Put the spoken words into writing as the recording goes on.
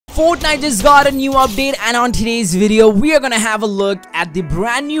Fortnite just got a new update, and on today's video we are gonna have a look at the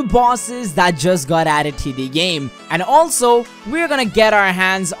brand new bosses that just got added to the game. And also we're gonna get our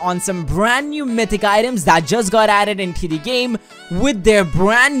hands on some brand new mythic items that just got added into the game with their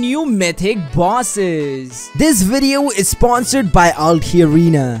brand new mythic bosses. This video is sponsored by Alki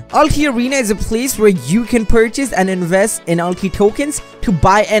Arena. Alki Arena is a place where you can purchase and invest in Alki tokens to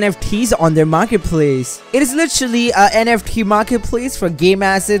buy NFTs on their marketplace. It is literally a NFT marketplace for game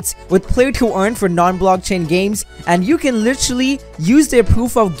assets with play to earn for non-blockchain games, and you can literally use their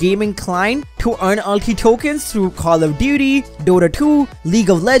proof of gaming client to earn Alki tokens through Call of Duty, Dota 2, League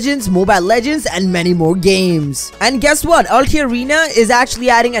of Legends, Mobile Legends, and many more games. And guess what? Alki Arena is actually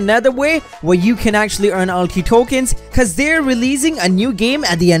adding another way where you can actually earn Alki tokens, because they're releasing a new game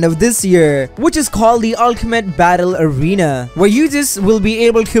at the end of this year, which is called the Ultimate Battle Arena, where you just will be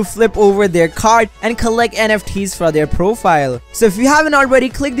able to flip over their card and collect NFTs for their profile. So if you haven't already,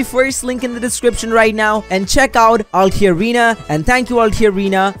 click the first link in the description right now and check out Alki Arena, and thank you Alki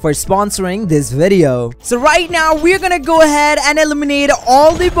Arena for sponsoring this video. So right now we're gonna go ahead and eliminate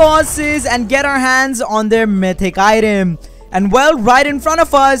all the bosses and get our hands on their mythic item. And well, right in front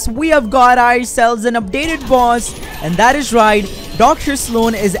of us we have got ourselves an updated boss, and that is right, Dr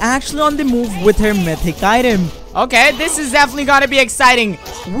Slone is actually on the move with her mythic item. Okay, this is definitely gonna be exciting.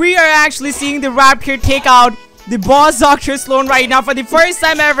 We are actually seeing the Raptor take out the boss Dr Slone right now for the first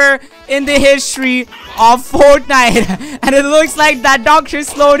time ever in the history of Fortnite. And it looks like that Dr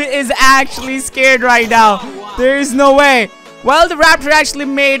Slone is actually scared right now. There is no way. Well, the Raptor actually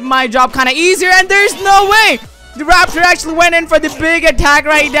made my job kind of easier, and there's no way. The Raptor actually went in for the big attack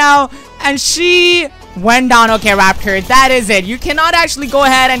right now, and she went down. Okay, Raptor, that is it. You cannot actually go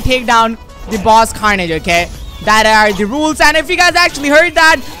ahead and take down the boss Carnage, okay? That are the rules. And if you guys actually heard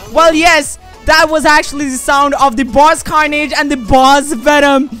that, well, yes, that was actually the sound of the boss Carnage and the boss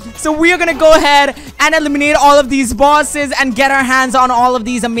Venom. So we are gonna go ahead and eliminate all of these bosses and get our hands on all of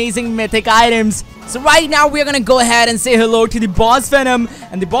these amazing mythic items. So right now we're gonna go ahead and say hello to the boss Venom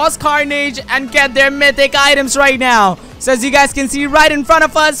and the boss Carnage and get their mythic items right now. So as you guys can see right in front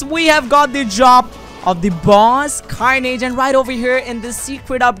of us, we have got the drop of the boss Carnage, and right over here in the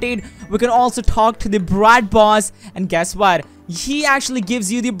secret update we can also talk to the Brad boss, and guess what? He actually gives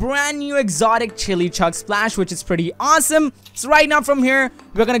you the brand new exotic chili chug splash, which is pretty awesome. So right now from here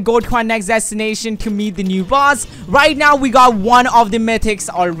we're gonna go to our next destination to meet the new boss. Right now we got one of the mythics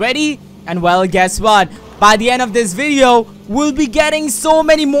already, and well, guess what? By the end of this video we'll be getting so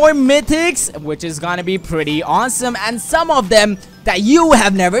many more mythics, which is gonna be pretty awesome, and some of them that you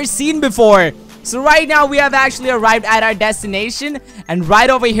have never seen before. So right now we have actually arrived at our destination, and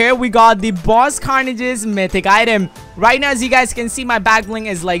right over here we got the boss Carnage's mythic item. Right now, as you guys can see, my back bling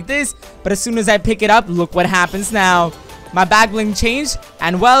is like this, but as soon as I pick it up, look what happens now. My back bling changed,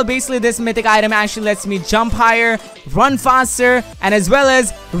 and well, basically this mythic item actually lets me jump higher, run faster, and as well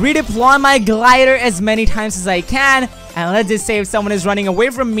as redeploy my glider as many times as I can. And let's just say if someone is running away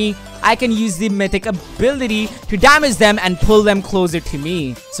from me, I can use the mythic ability to damage them and pull them closer to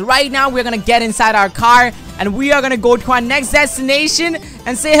me. So right now we're gonna get inside our car, and we are gonna go to our next destination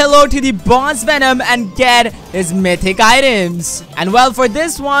and say hello to the boss Venom and get his mythic items. And well, for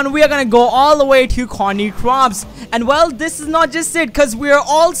this one we are gonna go all the way to Corny Crops. And well, this is not just it, because we are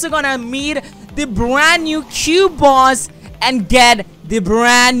also gonna meet the brand new cube boss and get the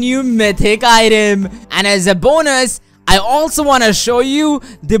brand new mythic item. And as a bonus, I also want to show you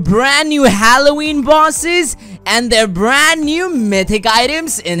the brand new Halloween bosses and their brand new mythic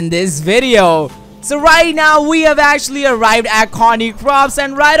items in this video. So right now we have actually arrived at Corny Crops,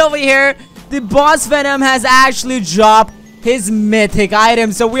 and right over here the boss Venom has actually dropped his mythic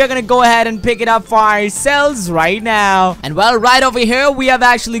item. So we are gonna go ahead and pick it up for ourselves right now. And well, right over here we have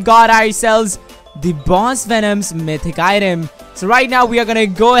actually got ourselves the boss Venom's mythic item. So right now we are gonna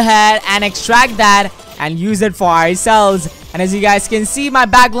go ahead and extract that and use it for ourselves. And as you guys can see, my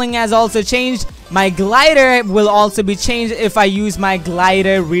back bling has also changed. My glider will also be changed if I use my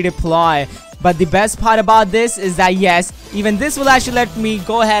glider redeploy. But the best part about this is that yes, even this will actually let me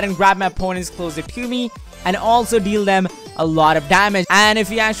go ahead and grab my opponents closer to me and also deal them a lot of damage. And if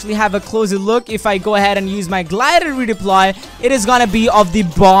you actually have a closer look, if I go ahead and use my glider redeploy, it is gonna be of the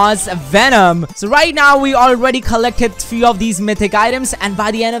boss Venom. So right now we already collected 3 of these mythic items, and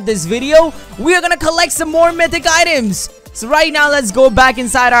by the end of this video we are gonna collect some more mythic items. So right now let's go back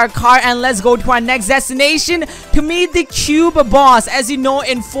inside our car and let's go to our next destination to meet the cube boss. As you know,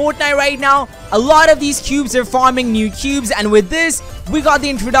 in Fortnite right now a lot of these cubes are farming new cubes, and with this we got the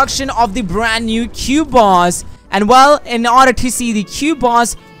introduction of the brand new cube boss. And well, in order to see the cube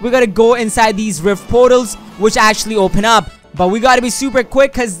boss, we're gonna go inside these rift portals which actually open up. but we gotta be super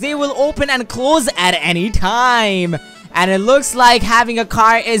quick because they will open and close at any time. And it looks like having a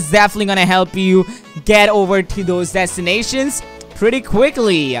car is definitely gonna help you get over to those destinations pretty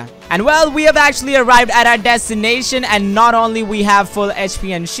quickly. And well, we have actually arrived at our destination, and not only we have full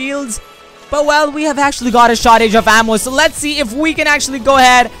HP and shields, but well, we have actually got a shortage of ammo. So let's see if we can actually go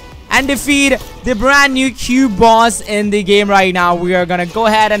ahead and defeat the brand new cube boss in the game right now. We are gonna go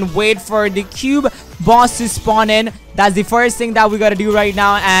ahead and wait for the cube boss to spawn in. That's the first thing that we gotta do right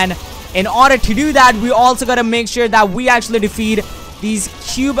now, and in order to do that, we also gotta make sure that we actually defeat these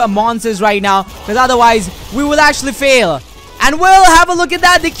cube monsters right now, because otherwise we will actually fail. And we'll have a look at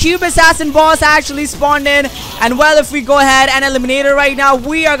that. The cube assassin boss actually spawned in, and well, if we go ahead and eliminate her right now,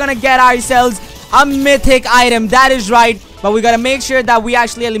 we are gonna get ourselves a mythic item. That is right, but we gotta make sure that we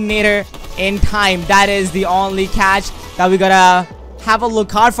actually eliminate her in time. That is the only catch that we gotta have a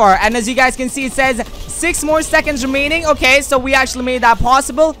look out for. And as you guys can see, it says 6 more seconds remaining. Okay, so we actually made that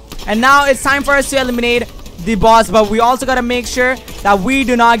possible, and now it's time for us to eliminate the boss, but we also gotta make sure that we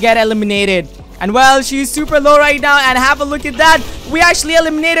do not get eliminated. And well, she's super low right now, and have a look at that. We actually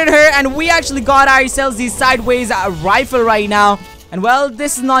eliminated her, and we actually got ourselves the Sideways rifle right now. And well,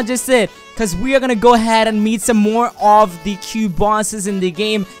 this is not just it, because we are gonna go ahead and meet some more of the cube bosses in the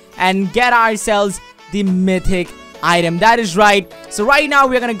game and get ourselves the mythic item. That is right. So right now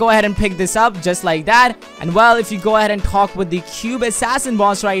we're gonna go ahead and pick this up just like that. And well, if you go ahead and talk with the cube assassin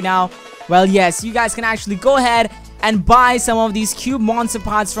boss right now, well, yes, you guys can actually go ahead and buy some of these cube monster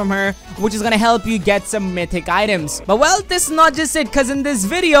parts from her, which is gonna help you get some mythic items. But well, this is not just it, because in this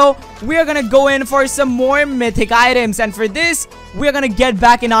video we are gonna go in for some more mythic items, and for this we are gonna get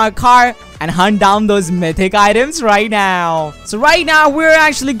back in our car and hunt down those mythic items right now. So right now we're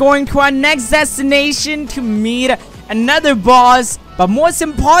actually going to our next destination to meet another boss, but most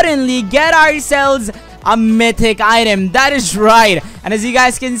importantly, get ourselves a mythic item. That is right. And as you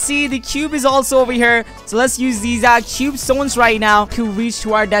guys can see, the cube is also over here, so let's use these cube stones right now to reach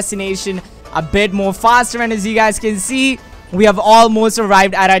to our destination a bit more faster. And as you guys can see, we have almost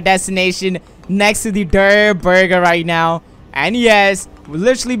arrived at our destination next to the Durr Burger right now. And yes,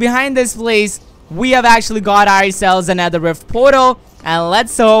 literally behind this place, we have actually got ourselves another rift portal, and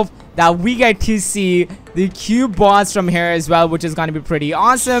let's hope that we get to see the cube boss from here as well, which is going to be pretty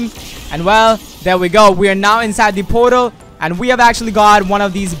awesome. And well, there we go. We are now inside the portal, and we have actually got one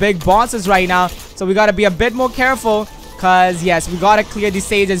of these big bosses right now, so we got to be a bit more careful, because yes, we got to clear the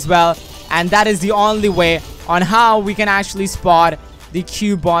stage as well, and that is the only way on how we can actually spot the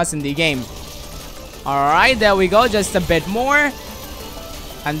cube boss in the game. Alright, there we go. Just a bit more,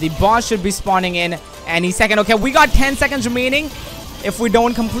 and the boss should be spawning in any second. Okay, we got 10 seconds remaining. If we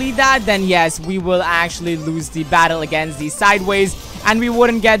don't complete that, then yes, we will actually lose the battle against the Sideways, and we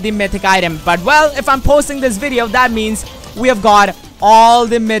wouldn't get the mythic item. But well, if I'm posting this video, that means we have got all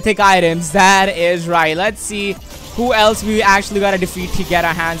the mythic items. That is right. Let's see who else we actually gotta defeat to get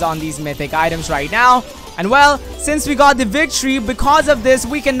our hands on these mythic items right now. And well, since we got the victory, because of this,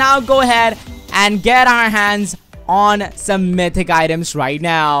 we can now go ahead and get our hands on some mythic items right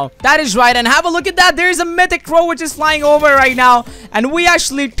now. That is right, and have a look at that. There's a mythic crow which is flying over right now, and we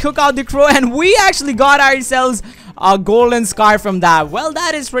actually took out the crow, and we actually got ourselves a golden scar from that. Well,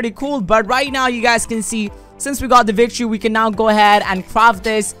 that is pretty cool. But right now, you guys can see, since we got the victory, we can now go ahead and craft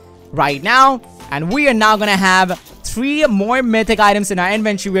this right now, and we are now gonna have 3 more mythic items in our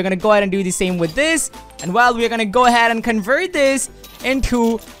inventory. We're gonna go ahead and do the same with this, and well, we're gonna go ahead and convert this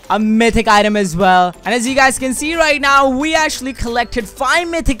into a mythic item as well. And as you guys can see right now, we actually collected 5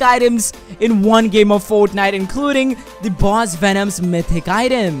 mythic items in one game of Fortnite, including the Boss Venom's mythic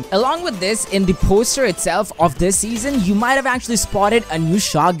item. Along with this, in the poster itself of this season, you might have actually spotted a new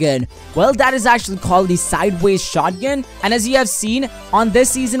shotgun. Well, that is actually called the Sideways shotgun, and as you have seen, on this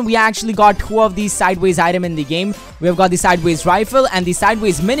season we actually got 2 of these Sideways items in the game. We have got the Sideways rifle and the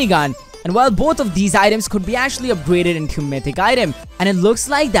Sideways minigun. And while both of these items could be actually upgraded into mythic item, and it looks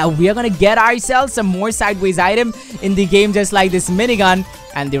like that we are gonna get ourselves some more Sideways item in the game, just like this minigun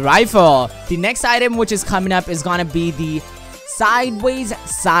and the rifle. The next item which is coming up is gonna be the Sideways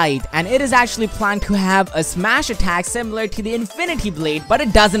Scythe, and it is actually planned to have a smash attack similar to the Infinity Blade, but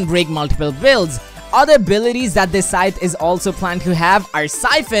it doesn't break multiple builds. Other abilities that this scythe is also planned to have are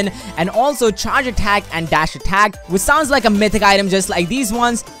Siphon and also Charge Attack and Dash Attack, which sounds like a mythic item just like these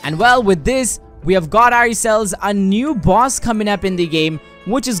ones. And well, with this, we have got ourselves a new boss coming up in the game,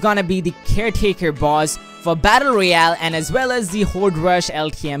 which is gonna be the Caretaker boss for Battle Royale, and as well as the Horde Rush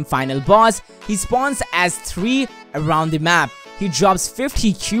LTM final boss. He spawns as 3 around the map. He drops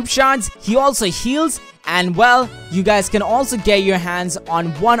 50 cube shards, he also heals, And well, you guys can also get your hands on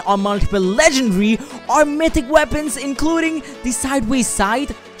one or multiple legendary or mythic weapons, including the Sideways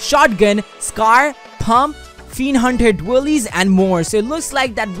Scythe, Shotgun, Scar, Pump, Fiend Hunter Dualies, and more. So it looks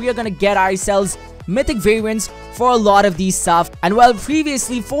like that we are gonna get ourselves mythic variants for a lot of these stuff. And well,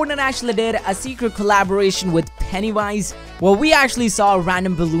 previously Fortnite actually did a secret collaboration with Pennywise where we actually saw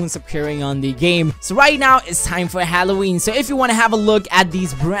random balloons appearing on the game. So right now it's time for Halloween. So if you want to have a look at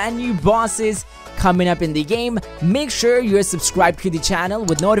these brand new bosses coming up in the game, make sure you're subscribed to the channel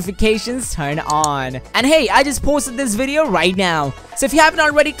with notifications turned on. And hey, I just posted this video right now, so if you haven't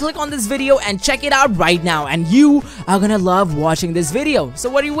already, click on this video and check it out right now, and you are gonna love watching this video. So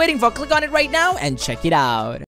what are you waiting for? Click on it right now and check it out.